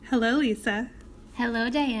Hello, Lisa. Hello,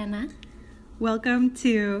 Diana. Welcome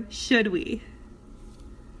to Should We?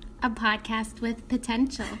 A podcast with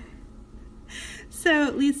potential.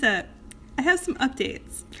 So, Lisa, I have some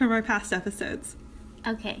updates from our past episodes.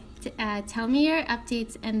 Okay, tell me your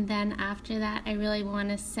updates, and then after that, I really want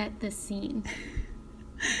to set the scene.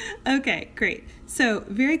 Okay, great. So,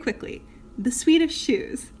 very quickly, the Swedish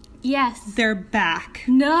shoes. Yes. They're back.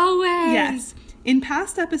 No way. Yes. In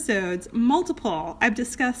past episodes, I've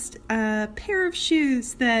discussed a pair of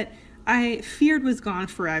shoes that I feared was gone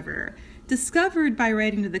forever. Discovered by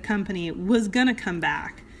writing to the company was gonna come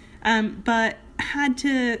back, but had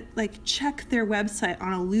to check their website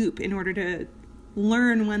on a loop in order to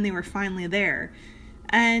learn when they were finally there.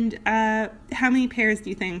 And how many pairs do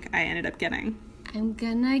you think I ended up getting? I'm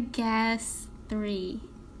gonna guess 3.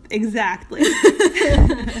 Exactly.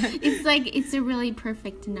 It's a really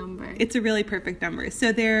perfect number. It's a really perfect number.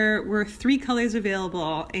 So there were 3 colors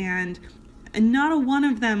available, and not a one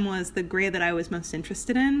of them was the gray that I was most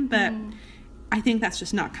interested in, but I think that's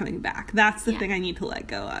just not coming back. That's the thing I need to let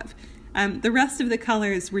go of. The rest of the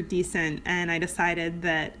colors were decent, and I decided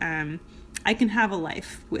that I can have a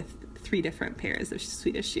life with 3 different pairs of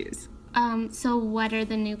Swedish shoes. So what are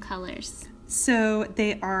the new colors? So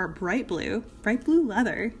they are bright blue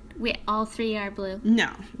leather. Wait, all 3 are blue? No.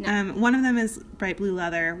 One of them is bright blue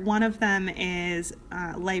leather, one of them is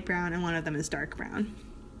light brown, and one of them is dark brown.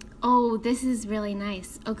 Oh, this is really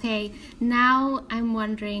nice. Okay, now I'm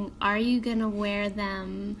wondering, are you gonna wear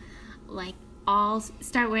them,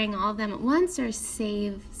 start wearing all of them at once, or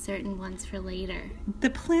save certain ones for later? The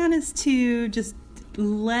plan is to just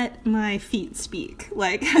let my feet speak.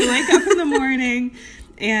 I wake up in the morning,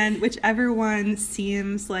 and whichever one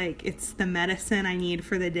seems like it's the medicine I need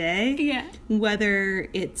for the day, whether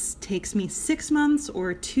it takes me 6 months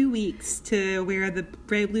or 2 weeks to wear the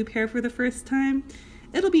bright blue pair for the first time,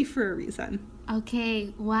 it'll be for a reason.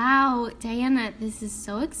 Okay, wow, Diana, this is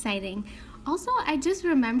so exciting. Also, I just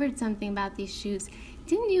remembered something about these shoes.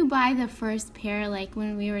 Didn't you buy the first pair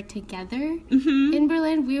when we were together in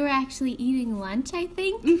Berlin? We were actually eating lunch, I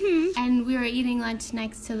think, and we were eating lunch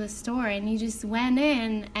next to the store, and you just went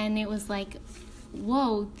in, and it was like,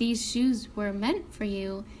 whoa, these shoes were meant for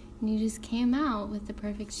you, and you just came out with the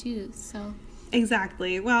perfect shoes. So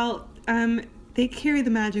exactly. Well, they carry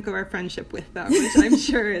the magic of our friendship with them, which I'm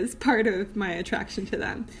sure is part of my attraction to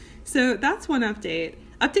them. So that's one update.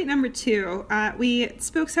 Update number 2, we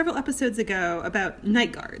spoke several episodes ago about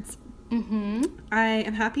night guards. I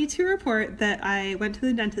am happy to report that I went to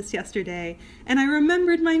the dentist yesterday, and I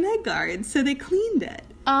remembered my night guard, so they cleaned it.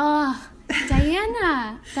 Oh,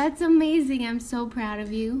 Diana, that's amazing. I'm so proud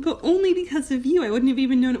of you. But only because of you. I wouldn't have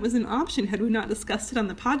even known it was an option had we not discussed it on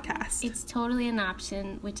the podcast. It's totally an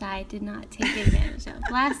option, which I did not take advantage of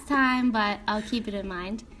last time, but I'll keep it in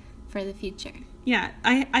mind for the future. Yeah,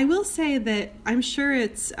 I will say that I'm sure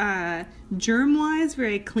it's germ-wise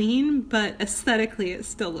very clean, but aesthetically it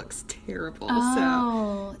still looks terrible.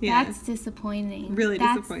 Oh, so, yeah. That's disappointing. Really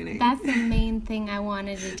disappointing. That's the main thing I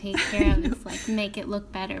wanted to take care of is make it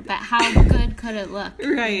look better. But how good could it look?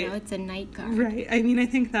 Right. It's a night guard. Right. I mean, I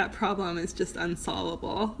think that problem is just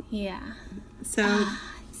unsolvable. Yeah. So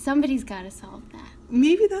somebody's got to solve that.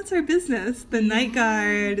 Maybe that's our business. The night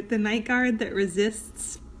guard that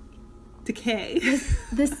resists decay.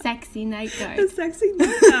 The sexy night guard. The sexy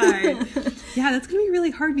night guard. Yeah, that's going to be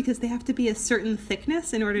really hard because they have to be a certain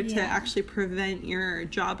thickness in order to actually prevent your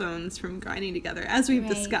jawbones from grinding together, as we've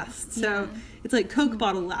discussed. So it's like Coke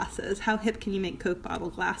bottle glasses. How hip can you make Coke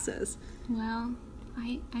bottle glasses? Well,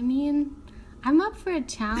 I mean, I'm up for a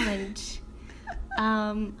challenge.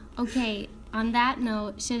 Okay, on that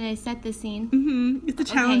note, should I set the scene? It's a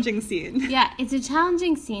challenging scene. Yeah, it's a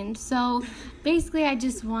challenging scene. So basically, I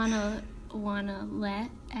just wanna let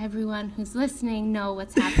everyone who's listening know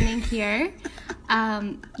what's happening here.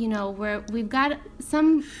 We've got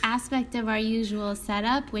some aspect of our usual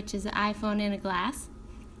setup, which is an iPhone in a glass.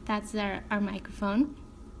 That's our microphone.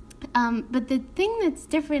 But the thing that's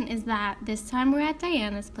different is that this time we're at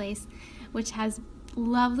Diana's place, which has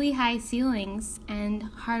lovely high ceilings and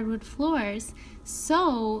hardwood floors.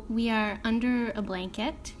 So we are under a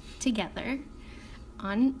blanket together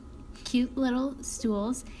on cute little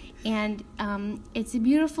stools, and it's a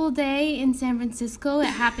beautiful day in San Francisco. It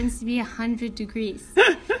happens to be 100 degrees.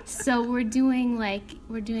 So we're doing like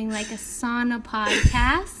a sauna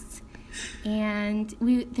podcast, and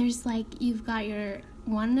you've got your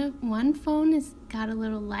one phone has got a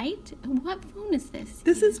little light. What phone is this?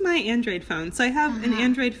 This is my Android phone. So I have an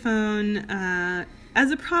Android phone. As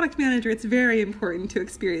a product manager, it's very important to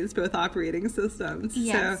experience both operating systems.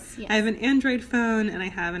 Yes, so I have an Android phone and I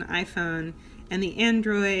have an iPhone. and the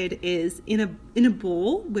Android is in a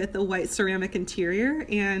bowl with a white ceramic interior,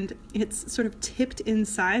 and it's sort of tipped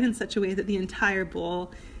inside in such a way that the entire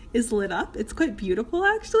bowl is lit up. It's quite beautiful,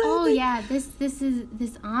 actually. Oh yeah, this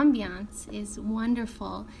ambiance is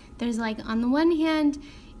wonderful. There's like, on the one hand,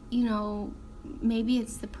 you know, maybe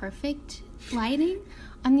it's the perfect lighting.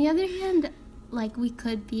 On the other hand, like, we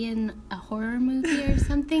could be in a horror movie or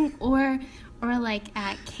something, or like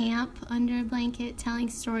at camp under a blanket telling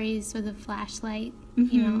stories with a flashlight,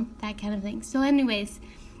 you know, that kind of thing. So anyways,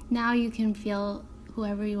 now you can feel,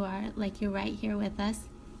 whoever you are, like you're right here with us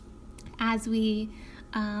as we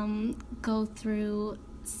go through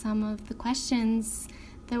some of the questions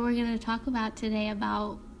that we're going to talk about today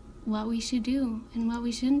about what we should do and what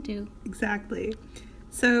we shouldn't do. Exactly.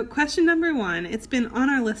 So question number 1, it's been on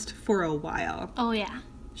our list for a while. Oh yeah.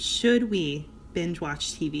 Should we binge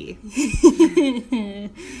watch TV?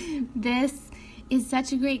 This is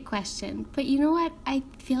such a great question. But you know what? I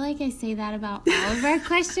feel like I say that about all of our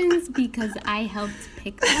questions because I helped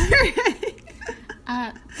pick them.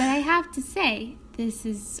 But I have to say, this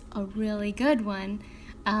is a really good one.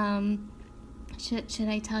 Should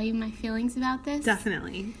I tell you my feelings about this?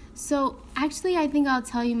 Definitely. So actually, I think I'll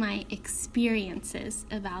tell you my experiences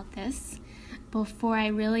about this before I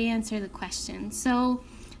really answer the question. So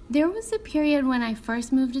there was a period when I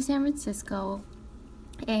first moved to San Francisco,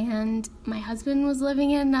 and my husband was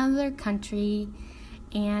living in another country,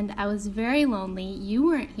 and I was very lonely. You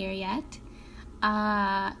weren't here yet.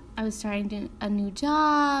 I was starting a new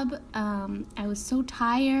job. I was so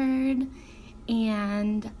tired,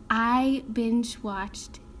 and I binge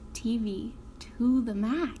watched TV to the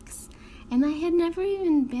max. And I had never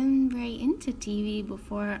even been very into TV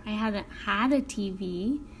before. I hadn't had a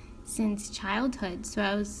TV since childhood, so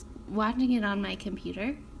I was watching it on my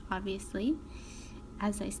computer, obviously,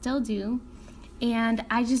 as I still do, and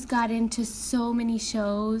I just got into so many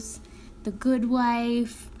shows. The Good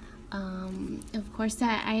Wife, of course,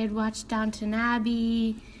 I had watched Downton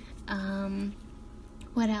Abbey.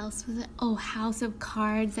 What else was it? Oh, House of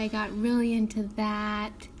Cards. I got really into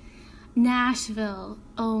that. Nashville.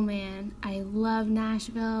 Oh man, I love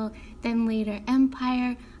Nashville. Then later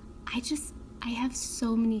Empire. I have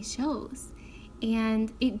so many shows,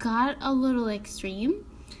 and it got a little extreme.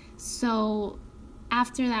 So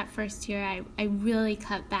after that first year, I really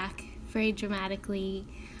cut back very dramatically.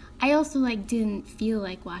 I also didn't feel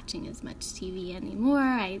like watching as much TV anymore.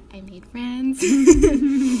 I made friends,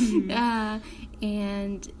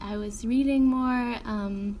 and I was reading more.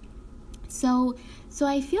 So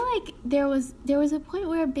I feel like there was a point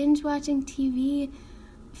where binge watching TV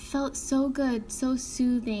felt so good, so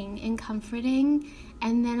soothing and comforting,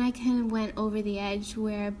 and then I kind of went over the edge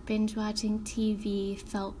where binge watching TV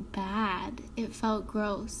felt bad. It felt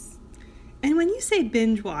gross. And when you say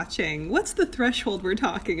binge watching, what's the threshold we're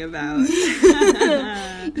talking about?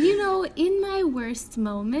 In my worst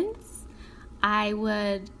moments, I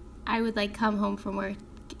would come home from work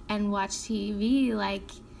and watch TV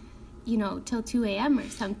till 2 a.m. or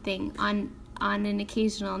something on an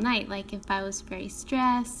occasional night, like if I was very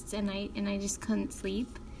stressed and I just couldn't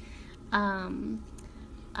sleep.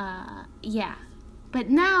 But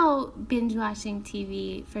now binge watching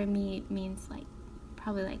TV for me means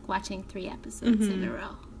probably watching 3 episodes in a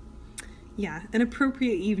row. Yeah, an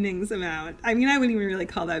appropriate evening's amount. I mean, I wouldn't even really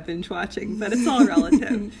call that binge watching, but it's all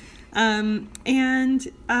relative.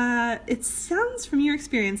 It sounds from your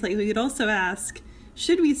experience like we could also ask,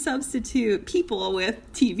 should we substitute people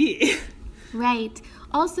with TV? Right.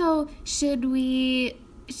 Also, should we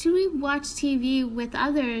watch TV with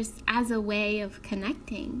others as a way of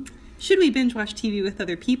connecting? Should we binge watch TV with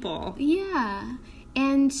other people? Yeah.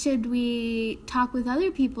 And should we talk with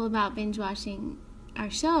other people about binge watching our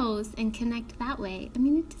shows and connect that way? I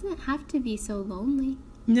mean, it doesn't have to be so lonely.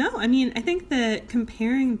 No, I mean, I think that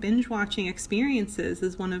comparing binge watching experiences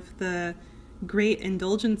is one of the great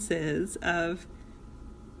indulgences of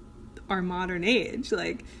our modern age.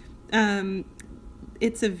 It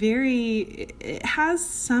has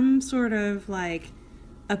some sort of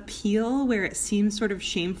appeal where it seems sort of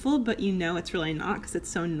shameful, but it's really not because it's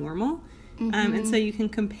so normal. And so you can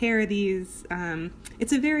compare these.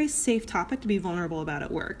 It's a very safe topic to be vulnerable about at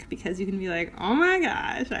work, because you can be like, oh my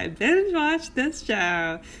gosh, I binge watched this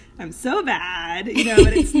show. I'm so bad,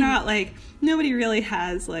 but it's not nobody really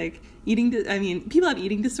has people have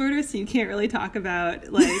eating disorders, so you can't really talk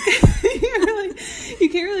about, like, you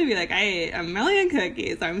can't really be like, I ate a million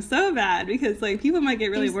cookies, I'm so bad, because, like, people might get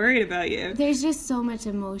really worried about you. There's just so much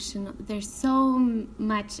there's so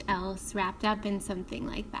much else wrapped up in something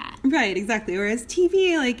like that. Right, exactly. Whereas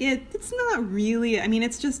TV, like, it's not really, I mean,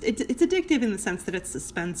 it's addictive in the sense that it's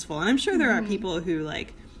suspenseful, and I'm sure there are people who,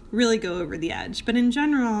 like, really go over the edge, but in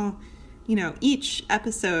general, you know, each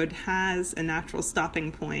episode has a natural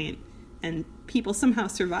stopping point, and people somehow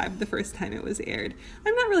survived the first time it was aired.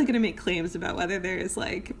 I'm not really going to make claims about whether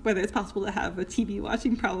it's possible to have a TV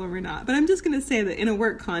watching problem or not, but I'm just going to say that in a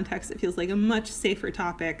work context, it feels like a much safer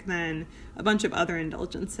topic than a bunch of other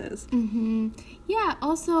indulgences. Mm-hmm. Yeah,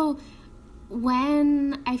 also,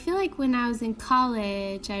 when I was in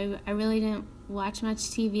college, I really didn't watch much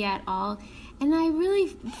TV at all, and I really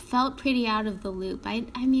felt pretty out of the loop. I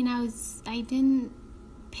didn't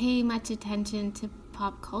pay much attention to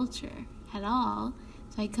pop culture at all,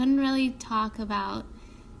 so I couldn't really talk about,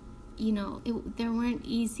 you know, there weren't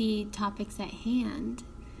easy topics at hand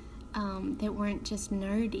that weren't just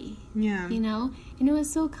nerdy. Yeah. You know, and it was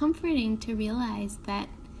so comforting to realize that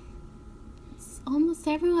almost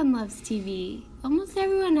everyone loves TV. Almost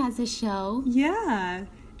everyone has a show. Yeah,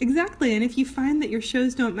 exactly. And if you find that your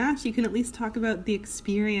shows don't match, you can at least talk about the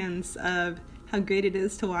experience of how great it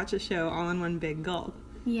is to watch a show all in one big gulp.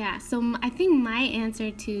 Yeah, so I think my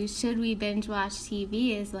answer to should we binge watch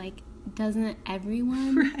TV is like, doesn't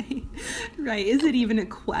everyone? Right. Is it even a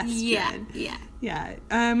question? Yeah.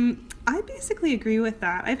 I basically agree with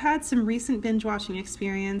that. I've had some recent binge watching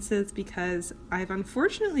experiences because I've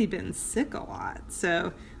unfortunately been sick a lot.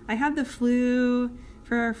 So I had the flu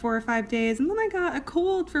for 4 or 5 days, and then I got a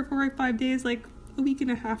cold for 4 or 5 days, like a week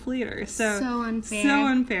and a half later. So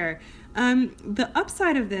unfair. The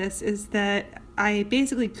upside of this is that I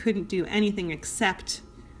basically couldn't do anything except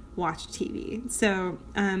watch TV. So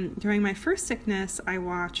during my first sickness, I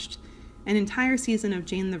watched an entire season of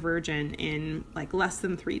Jane the Virgin in like less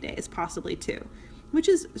than 3 days, possibly 2, which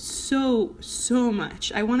is so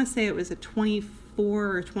much. I want to say it was a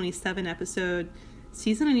 24 or 27 episode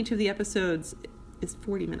season, and each of the episodes is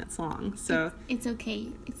 40 minutes long. So it's okay.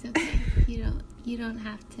 You don't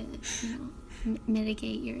have to,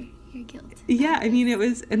 mitigate your guilt. Yeah, I mean, it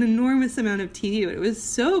was an enormous amount of TV, but it was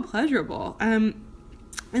so pleasurable. And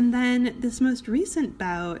then this most recent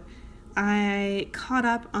bout, I caught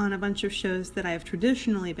up on a bunch of shows that I've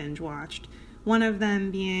traditionally binge-watched. One of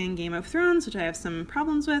them being Game of Thrones, which I have some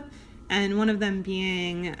problems with, and one of them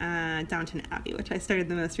being Downton Abbey, which I started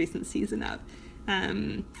the most recent season of.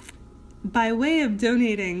 By way of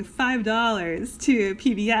donating $5 to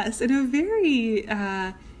PBS in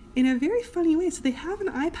a very funny way. So they have an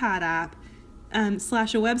iPad app / a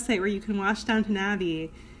website where you can watch Downton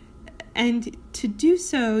Abbey. And to do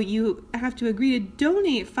so, you have to agree to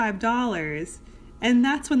donate $5, and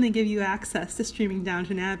that's when they give you access to streaming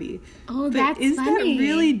Downton Abbey. Oh, but that's funny. That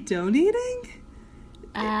really donating?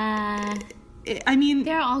 I mean,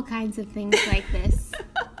 there are all kinds of things like this.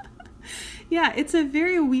 Yeah, it was a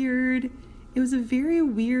very weird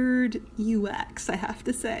UX, I have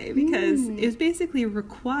to say, because it was basically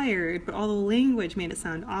required, but all the language made it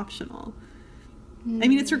sound optional. I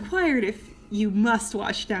mean, it's required if you must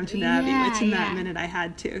watch Downton Abbey, which in that minute I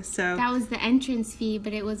had to. So that was the entrance fee,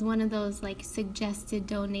 but it was one of those like suggested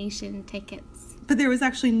donation tickets. But there was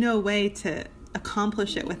actually no way to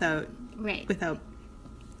accomplish it without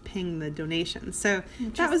paying the donation. So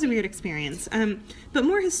that was a weird experience. But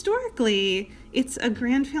more historically, it's a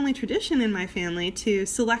grand family tradition in my family to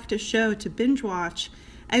select a show to binge watch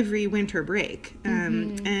every winter break.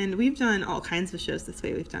 And we've done all kinds of shows this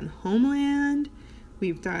way. We've done Homeland.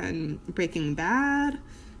 We've done Breaking Bad.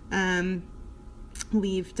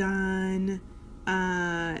 We've done,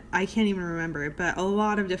 I can't even remember, but a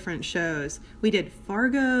lot of different shows. We did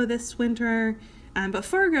Fargo this winter, but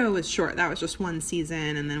Fargo was short. That was just one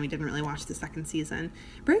season, and then we didn't really watch the second season.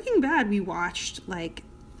 Breaking Bad, we watched, like,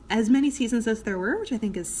 as many seasons as there were, which I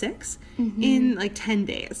think is 6, in, like, 10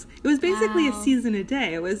 days. It was basically a season a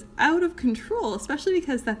day. It was out of control, especially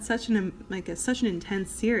because that's such an intense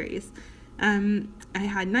series. I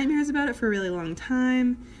had nightmares about it for a really long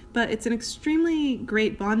time, but it's an extremely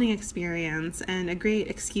great bonding experience and a great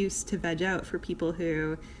excuse to veg out for people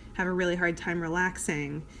who have a really hard time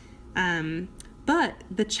relaxing. But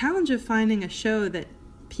the challenge of finding a show that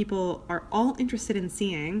people are all interested in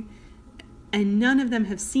seeing and none of them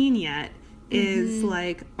have seen yet is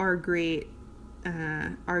like our great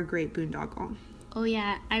boondoggle. Oh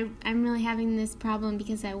yeah, I'm really having this problem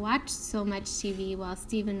because I watched so much TV while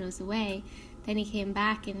Stephen was away. Then he came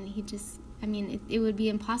back and he just, it would be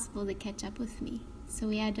impossible to catch up with me. So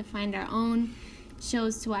we had to find our own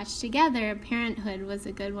shows to watch together. Parenthood was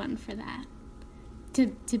a good one for that.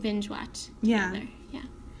 To binge watch together. Yeah.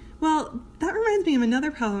 Well, that reminds me of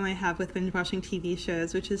another problem I have with binge watching TV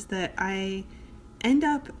shows, which is that I end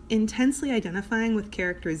up intensely identifying with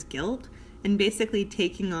characters' guilt and basically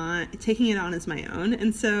taking it on as my own.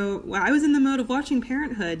 And so I was in the mode of watching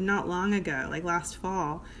Parenthood not long ago, like last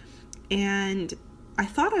fall, and I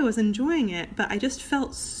thought I was enjoying it, but I just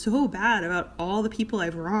felt so bad about all the people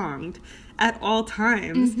I've wronged at all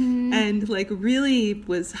times, and like really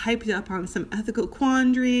was hyped up on some ethical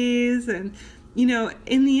quandaries. And you know,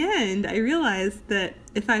 in the end, I realized that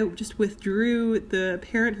if I just withdrew the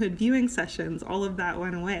Parenthood viewing sessions, all of that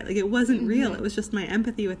went away. Like, it wasn't real. It was just my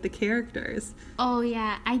empathy with the characters. Oh,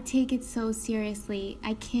 yeah. I take it so seriously.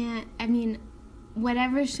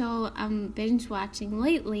 Whatever show I'm binge watching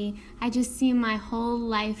lately, I just see my whole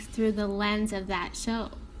life through the lens of that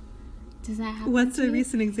show. Does that happen? What's a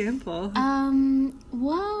recent example?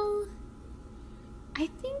 Well, I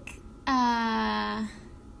think, I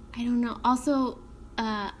don't know. Also,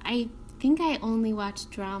 I think I only watch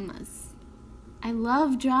dramas. I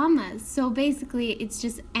love dramas. So basically, it's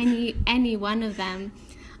just any one of them.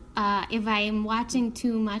 If I am watching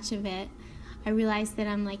too much of it, I realize that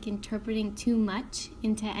I'm like interpreting too much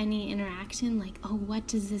into any interaction. Like, oh, what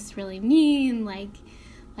does this really mean? Like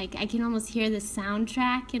I can almost hear the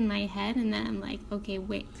soundtrack in my head, and then I'm like, okay,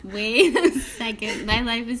 wait a second. My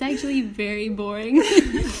life is actually very boring.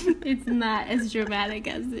 It's not as dramatic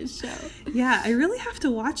as this show. Yeah, I really have to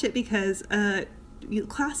watch it because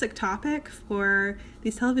classic topic for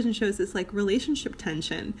these television shows is like relationship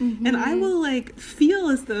tension. And I will like feel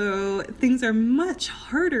as though things are much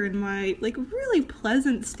harder in my like really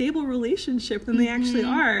pleasant, stable relationship than they actually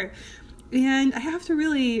are. And I have to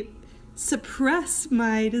really suppress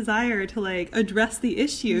my desire to like address the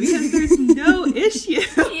issue because there's no issue.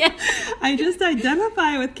 Yeah. I just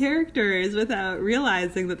identify with characters without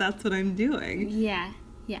realizing that that's what I'm doing. Yeah,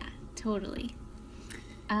 totally.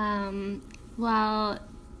 Well,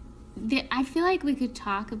 I feel like we could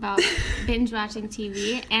talk about binge watching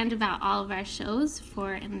TV and about all of our shows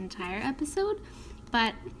for an entire episode,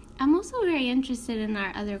 but I'm also very interested in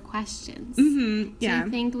our other questions. Yeah. Do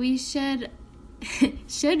you think we should?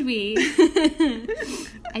 Should we?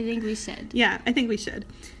 I think we should. Yeah, I think we should.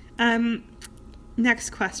 Next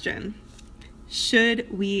question. Should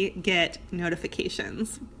we get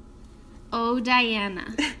notifications? Oh,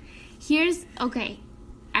 Diana. Okay.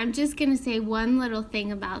 I'm just going to say one little thing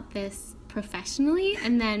about this professionally,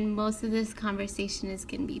 and then most of this conversation is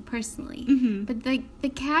going to be personally. But the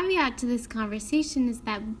caveat to this conversation is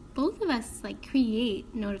that both of us like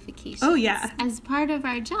create notifications. Oh, yeah. As part of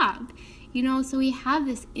our job. You know, so we have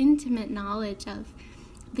this intimate knowledge of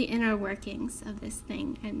the inner workings of this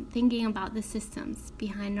thing and thinking about the systems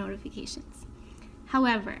behind notifications.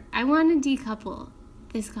 However, I want to decouple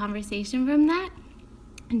this conversation from that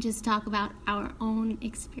and just talk about our own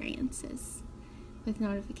experiences with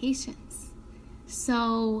notifications.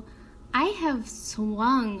 So I have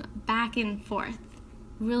swung back and forth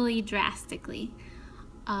really drastically.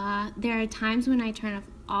 There are times when I turn off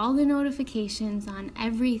all the notifications on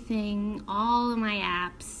everything, all of my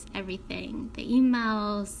apps, everything, the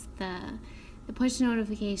emails, the push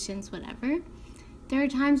notifications, whatever. There are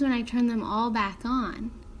times when I turn them all back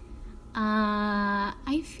on.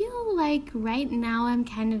 I feel like right now I'm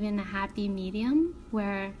kind of in a happy medium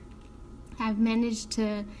where I've managed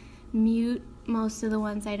to mute most of the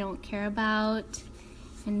ones I don't care about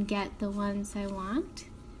and get the ones I want.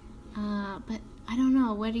 But I don't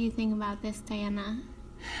know. What do you think about this, Diana?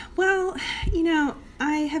 Well, you know,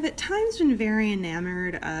 I have at times been very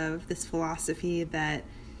enamored of this philosophy that,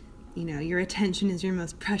 you know, your attention is your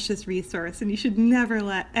most precious resource and you should never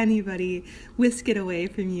let anybody whisk it away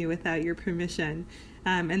from you without your permission.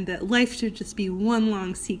 And that life should just be one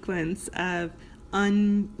long sequence of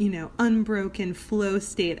unbroken flow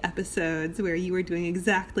state episodes where you were doing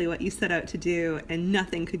exactly what you set out to do and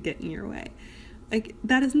nothing could get in your way. Like,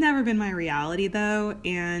 that has never been my reality, though,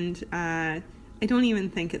 and I don't even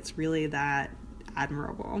think it's really that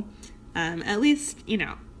admirable. At least, you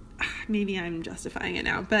know, maybe I'm justifying it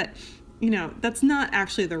now, but, you know, that's not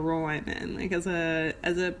actually the role I'm in. Like, as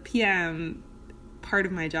a PM, part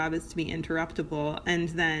of my job is to be interruptible, and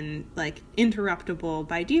then, like, interruptible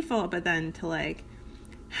by default, but then to, like,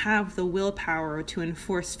 have the willpower to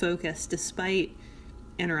enforce focus despite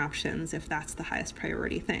interruptions if that's the highest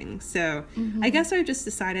priority thing. So I guess I've just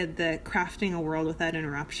decided that crafting a world without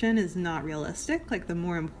interruption is not realistic. Like, the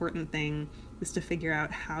more important thing is to figure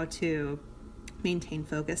out how to maintain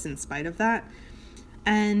focus in spite of that.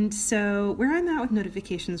 And so where I'm at with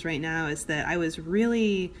notifications right now is that I was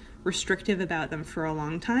really restrictive about them for a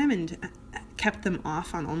long time and kept them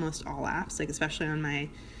off on almost all apps, like especially on my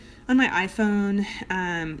iPhone.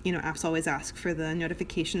 Apps always ask for the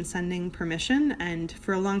notification sending permission, and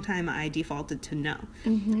for a long time I defaulted to no.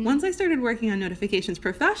 Once I started working on notifications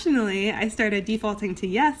professionally, I started defaulting to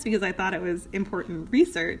yes because I thought it was important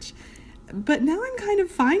research. But now I'm kind of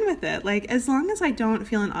fine with it. Like, as long as I don't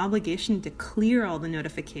feel an obligation to clear all the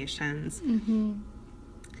notifications.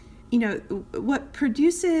 What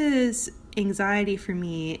produces anxiety for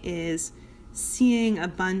me is seeing a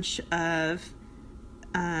bunch of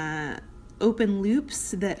open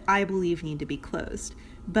loops that I believe need to be closed.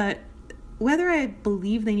 But whether I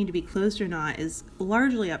believe they need to be closed or not is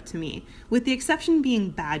largely up to me, with the exception being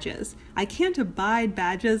badges. I can't abide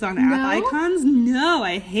badges on app icons. No,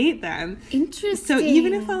 I hate them. Interesting. So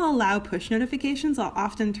even if I'll allow push notifications, I'll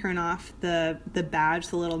often turn off the badge,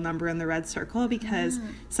 the little number in the red circle, because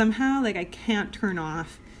somehow, like, I can't turn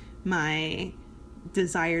off my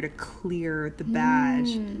desire to clear the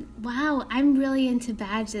badge. Wow, I'm really into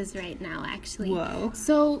badges right now, actually. Whoa.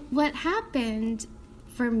 So what happened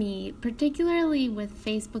for me, particularly with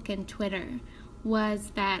Facebook and Twitter,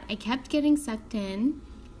 was that I kept getting sucked in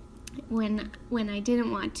when I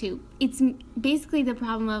didn't want to. It's basically the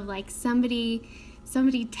problem of, like, somebody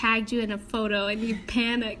tagged you in a photo and you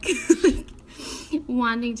panic,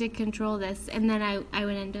 wanting to control this, and then I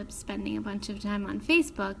would end up spending a bunch of time on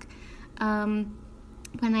Facebook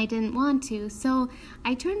when I didn't want to. So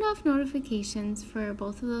I turned off notifications for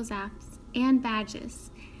both of those apps and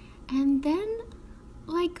badges, and then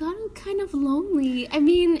I got kind of lonely. I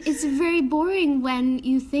mean, it's very boring when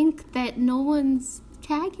you think that no one's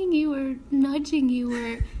tagging you or nudging you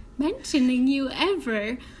or mentioning you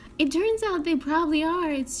ever. It turns out they probably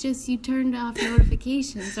are. It's just you turned off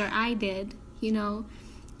notifications, or I did,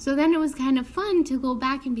 So then it was kind of fun to go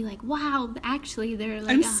back and be like, wow, actually they're like,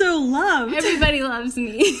 I'm so loved. Everybody loves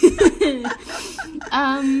me.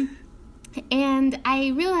 And I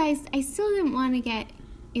realized I still didn't want to get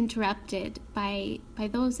interrupted by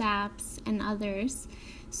those apps and others,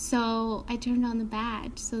 so I turned on the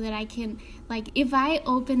badge so that I can, like, if I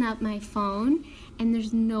open up my phone and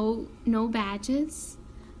there's no badges,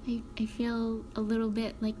 I feel a little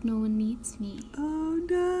bit like no one needs me. Oh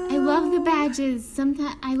no. I love the badges.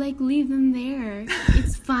 Sometimes I leave them there.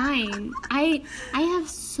 It's fine. I have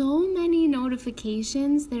so many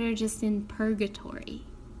notifications that are just in purgatory,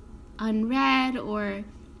 unread, or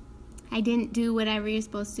I didn't do whatever you're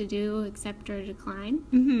supposed to do, accept or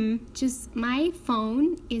decline. Just my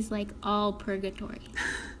phone is like all purgatory.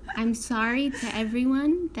 I'm sorry to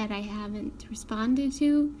everyone that I haven't responded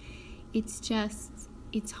to. It's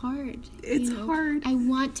hard. It's hard. I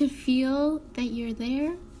want to feel that you're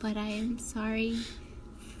there, but I am sorry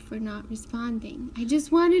for not responding. I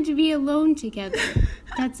just wanted to be alone together.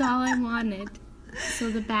 That's all I wanted. So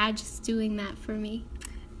the badge is doing that for me.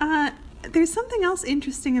 There's something else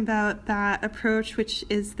interesting about that approach, which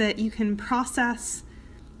is that you can process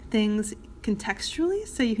things contextually.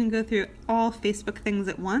 So you can go through all Facebook things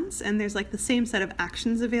at once, and there's like the same set of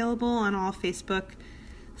actions available on all Facebook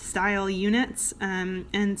style units.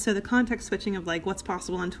 And so the context switching of, like, what's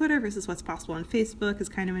possible on Twitter versus what's possible on Facebook is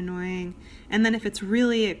kind of annoying. And then if it's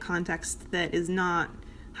really a context that is not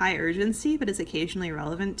high urgency but is occasionally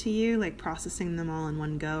relevant to you, like processing them all in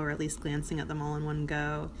one go, or at least glancing at them all in one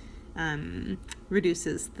go,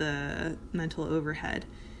 reduces the mental overhead.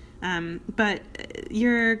 But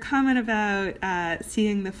your comment about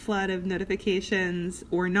seeing the flood of notifications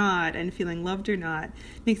or not and feeling loved or not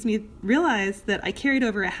makes me realize that I carried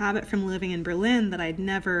over a habit from living in Berlin that I'd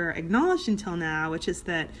never acknowledged until now, which is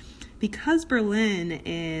that because Berlin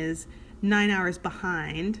is 9 hours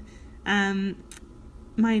behind,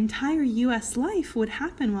 my entire U.S. life would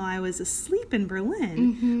happen while I was asleep in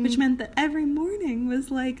Berlin, which meant that every morning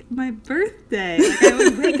was like my birthday. Like, I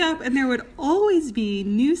would wake up and there would always be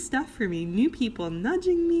new stuff for me, new people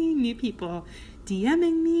nudging me, new people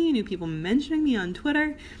DMing me, new people mentioning me on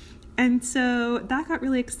Twitter. And so that got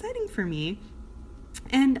really exciting for me.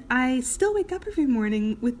 And I still wake up every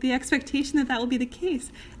morning with the expectation that that will be the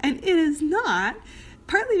case. And it is not.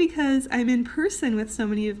 Partly because I'm in person with so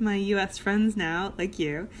many of my U.S. friends now, like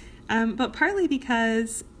you, but partly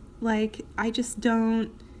because, like, I just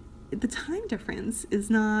don't, the time difference is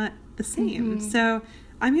not the same. So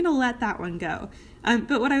I'm going to let that one go.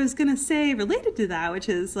 But what I was going to say related to that, which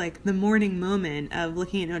is like the morning moment of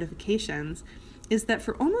looking at notifications, is that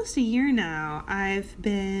for almost a year now, I've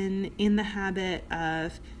been in the habit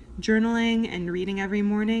of journaling and reading every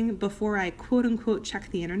morning before I quote unquote check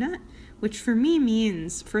the internet, which for me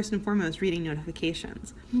means, first and foremost, reading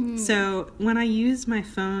notifications. So when I use my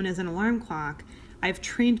phone as an alarm clock, I've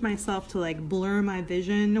trained myself to like blur my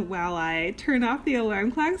vision while I turn off the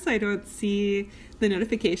alarm clock so I don't see the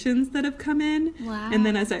notifications that have come in. Wow. And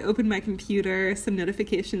then as I open my computer, some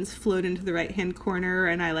notifications float into the right-hand corner,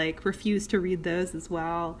 and I like refuse to read those as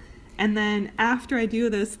well. And then after I do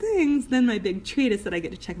those things, then my big treat is that I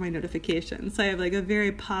get to check my notifications. So I have like a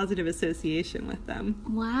very positive association with them.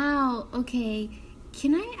 Wow. Okay.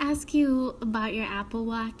 Can I ask you about your Apple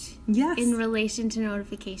Watch? Yes. In relation to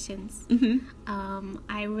notifications.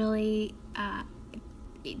 I really,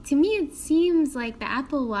 to me, it seems like the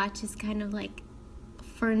Apple Watch is kind of like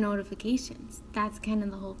for notifications. That's kind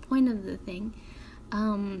of the whole point of the thing.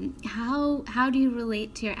 How do you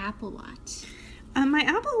relate to your Apple Watch? My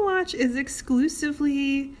Apple Watch is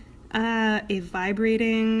exclusively a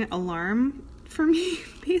vibrating alarm for me,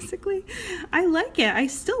 basically. I like it. I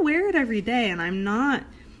still wear it every day, and I'm not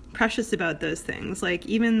precious about those things. Like,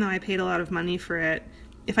 even though I paid a lot of money for it,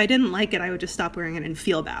 if I didn't like it, I would just stop wearing it and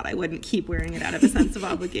feel bad. I wouldn't keep wearing it out of a sense of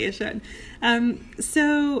obligation.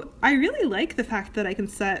 So I really like the fact that I can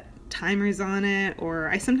set timers on it, or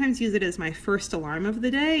I sometimes use it as my first alarm of the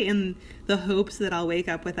day in the hopes that I'll wake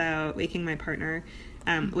up without waking my partner,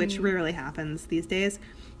 which rarely happens these days.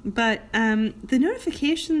 But the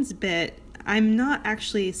notifications bit, I'm not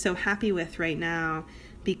actually so happy with right now,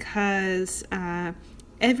 because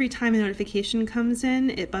every time a notification comes in,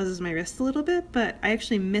 it buzzes my wrist a little bit, but I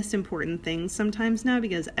actually miss important things sometimes now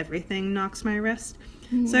because everything knocks my wrist.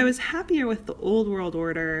 So I was happier with the old world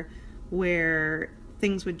order, where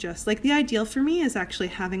things would just, like, the ideal for me is actually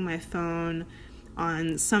having my phone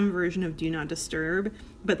on some version of Do Not Disturb,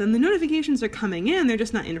 but then the notifications are coming in, they're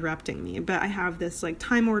just not interrupting me. But I have this like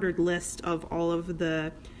time-ordered list of all of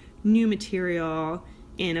the new material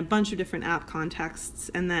in a bunch of different app contexts,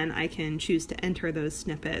 and then I can choose to enter those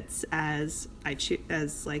snippets as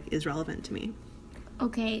is relevant to me.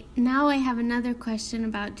 Okay, now I have another question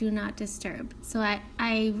about Do Not Disturb. So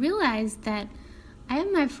I realized that I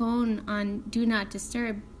have my phone on Do Not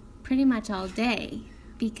Disturb pretty much all day,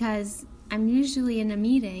 because I'm usually in a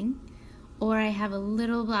meeting or I have a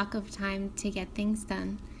little block of time to get things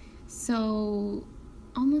done. So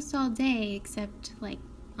almost all day, except like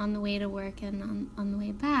on the way to work and on the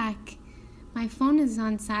way back, my phone is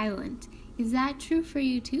on silent. Is that true for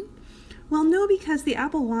you too? Well, no, because the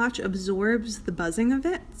Apple Watch absorbs the buzzing of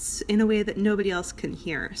it in a way that nobody else can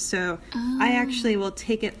hear. So I actually will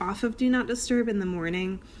take it off of Do Not Disturb in the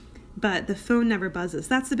morning, but the phone never buzzes.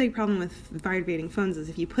 That's the big problem with vibrating phones, is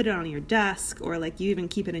if you put it on your desk or like you even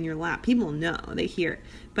keep it in your lap, people know, they hear it.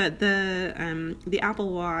 But the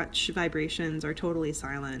Apple Watch vibrations are totally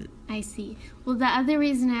silent. I see. Well, the other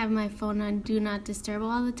reason I have my phone on Do Not Disturb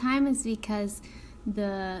all the time is because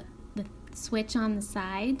the switch on the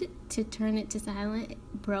side to turn it to silent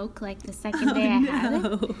broke like the second day I had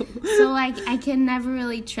it. So I can never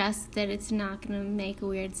really trust that it's not going to make a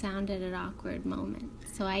weird sound at an awkward moment.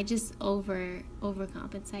 So I just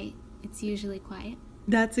overcompensate. It's usually quiet.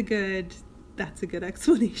 That's a good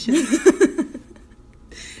explanation.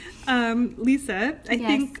 Lisa, I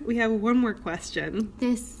think we have one more question.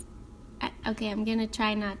 Okay, I'm going to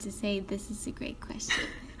try not to say this is a great question.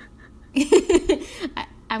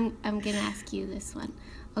 I'm going to ask you this one.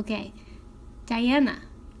 Okay, Diana,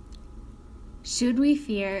 should we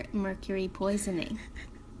fear mercury poisoning?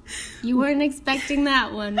 You weren't expecting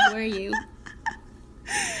that one, were you?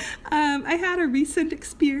 I had a recent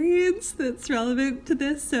experience that's relevant to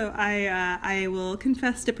this, so I will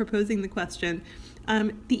confess to proposing the question.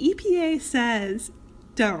 The EPA says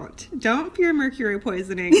don't fear mercury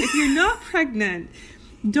poisoning. If you're not pregnant,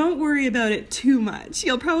 don't worry about it too much.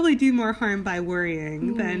 You'll probably do more harm by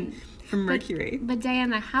worrying than from mercury. But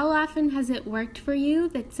Diana, how often has it worked for you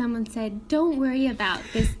that someone said, don't worry about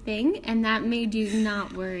this thing, and that made you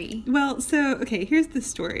not worry? Well, so, okay, here's the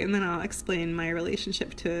story, and then I'll explain my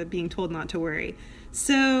relationship to being told not to worry.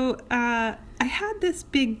 So, I had this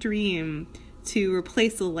big dream to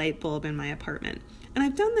replace a light bulb in my apartment. And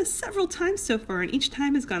I've done this several times so far, and each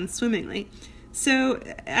time has gone swimmingly. So,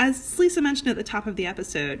 as Lisa mentioned at the top of the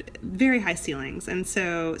episode, very high ceilings, and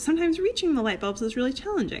so sometimes reaching the light bulbs is really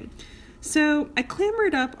challenging. So I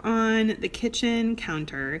clambered up on the kitchen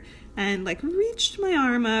counter and reached my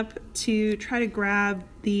arm up to try to grab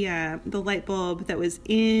the light bulb that was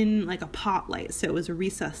in a pot light, so it was a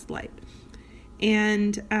recessed light.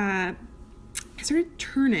 And I started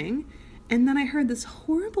turning, and then I heard this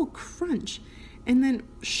horrible crunch. And then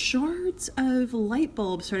shards of light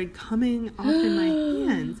bulb started coming off in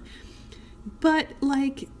my hands. But,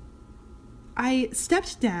 I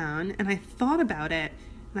stepped down and I thought about it,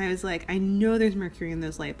 And I was like, I know there's mercury in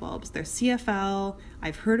those light bulbs. They're CFL.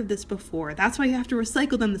 I've heard of this before. That's why you have to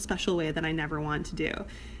recycle them the special way that I never want to do.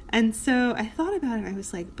 And so I thought about it, and I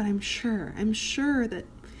was like, but I'm sure that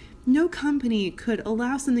no company could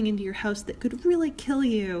allow something into your house that could really kill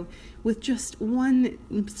you with just one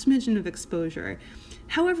smidgen of exposure.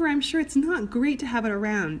 However, I'm sure it's not great to have it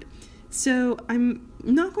around. So I'm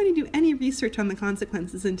not going to do any research on the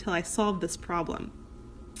consequences until I solve this problem.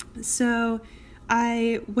 So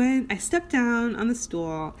I stepped down on the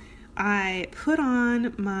stool, I put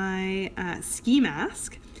on my ski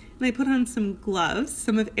mask, and I put on some gloves,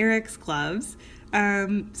 some of Eric's gloves,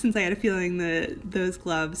 since I had a feeling that those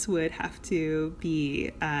gloves would have to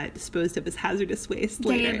be disposed of as hazardous waste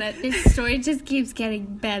later. Diana, this story just keeps getting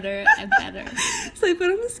better and better. So I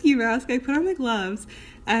put on the ski mask, I put on the gloves,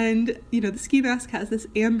 and, the ski mask has this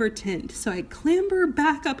amber tint. So I clamber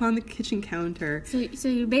back up on the kitchen counter. So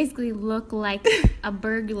you basically look like a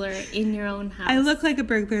burglar in your own house. I look like a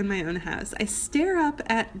burglar in my own house. I stare up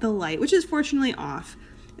at the light, which is fortunately off,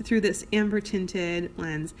 through this amber tinted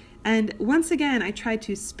lens. And once again, I tried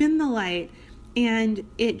to spin the light, and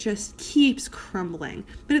it just keeps crumbling.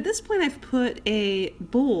 But at this point, I've put a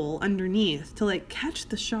bowl underneath to catch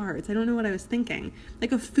the shards. I don't know what I was thinking.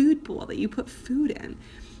 Like a food bowl that you put food in.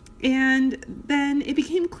 And then it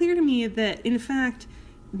became clear to me that, in fact,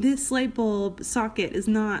 this light bulb socket is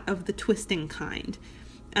not of the twisting kind.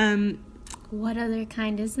 What other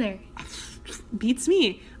kind is there? Beats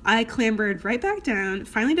me. I clambered right back down,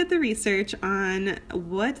 finally did the research on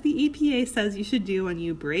what the EPA says you should do when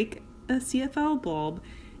you break a CFL bulb,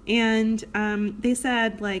 and they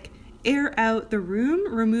said, air out the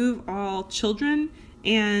room, remove all children,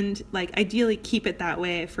 and ideally keep it that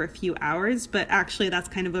way for a few hours. But actually that's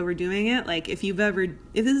kind of overdoing it. If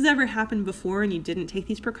this has ever happened before and you didn't take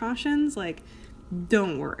these precautions,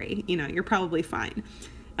 don't worry, you're probably fine.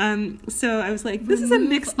 So I was like, this is a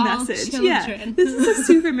mixed message. Children. Yeah, this is a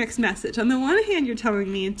super mixed message. On the one hand, you're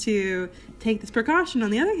telling me to take this precaution. On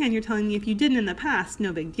the other hand, you're telling me if you didn't in the past,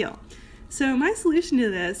 no big deal. So my solution to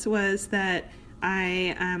this was that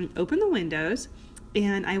I opened the windows,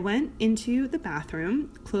 and I went into the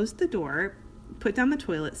bathroom, closed the door, put down the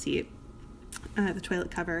toilet seat, the toilet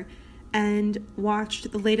cover, and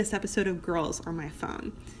watched the latest episode of Girls on my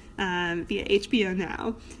phone via HBO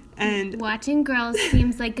Now. And watching Girls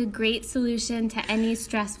seems like a great solution to any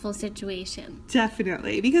stressful situation.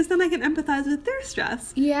 Definitely, because then I can empathize with their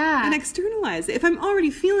stress. Yeah. And externalize it. If I'm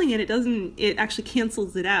already feeling it, it actually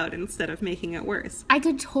cancels it out instead of making it worse. I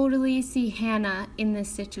could totally see Hannah in this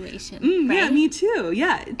situation. Right? Yeah, me too.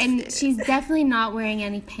 Yeah. And she's definitely not wearing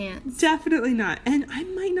any pants. Definitely not. And I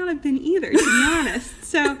might not have been either, to be honest.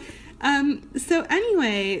 So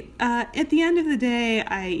anyway, at the end of the day,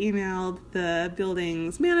 I emailed the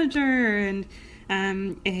building's manager, and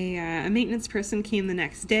a maintenance person came the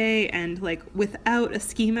next day, and without a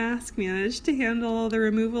ski mask managed to handle the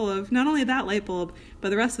removal of not only that light bulb, but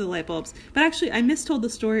the rest of the light bulbs. But actually, I mistold the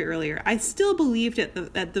story earlier. I still believed at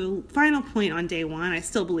the final point on day one, I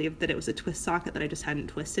still believed that it was a twist socket that I just hadn't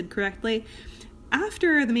twisted correctly.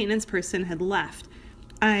 After the maintenance person had left,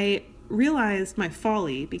 I realized my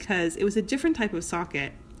folly, because it was a different type of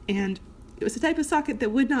socket, and it was a type of socket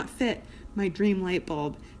that would not fit my dream light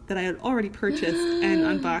bulb that I had already purchased and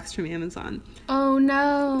unboxed from Amazon. Oh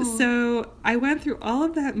no. So I went through all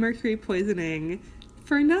of that mercury poisoning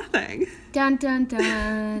for nothing. Dun dun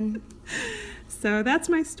dun. So that's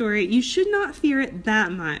my story. You should not fear it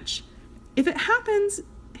that much. If it happens,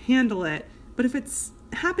 handle it. But if it's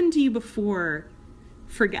happened to you before,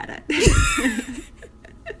 forget it.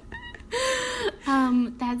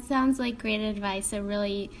 That sounds like great advice. A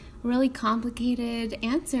really, really complicated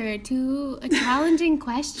answer to a challenging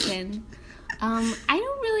question. I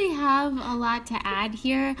don't really have a lot to add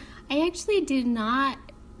here. I actually did not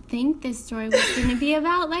think this story was going to be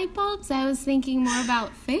about light bulbs. I was thinking more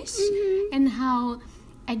about fish and how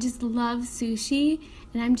I just love sushi,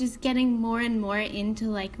 and I'm just getting more and more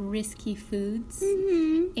into risky foods.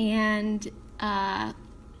 And I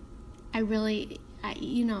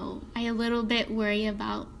a little bit worry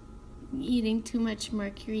about eating too much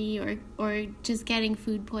mercury or just getting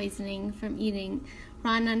food poisoning from eating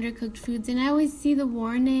raw and undercooked foods. And I always see the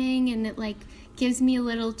warning, and it gives me a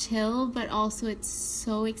little chill, but also it's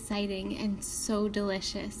so exciting and so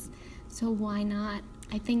delicious. So why not?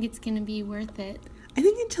 I think it's going to be worth it. I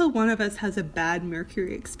think until one of us has a bad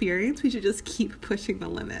mercury experience, we should just keep pushing the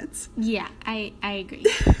limits. Yeah, I agree.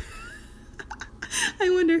 I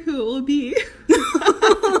wonder who it will be.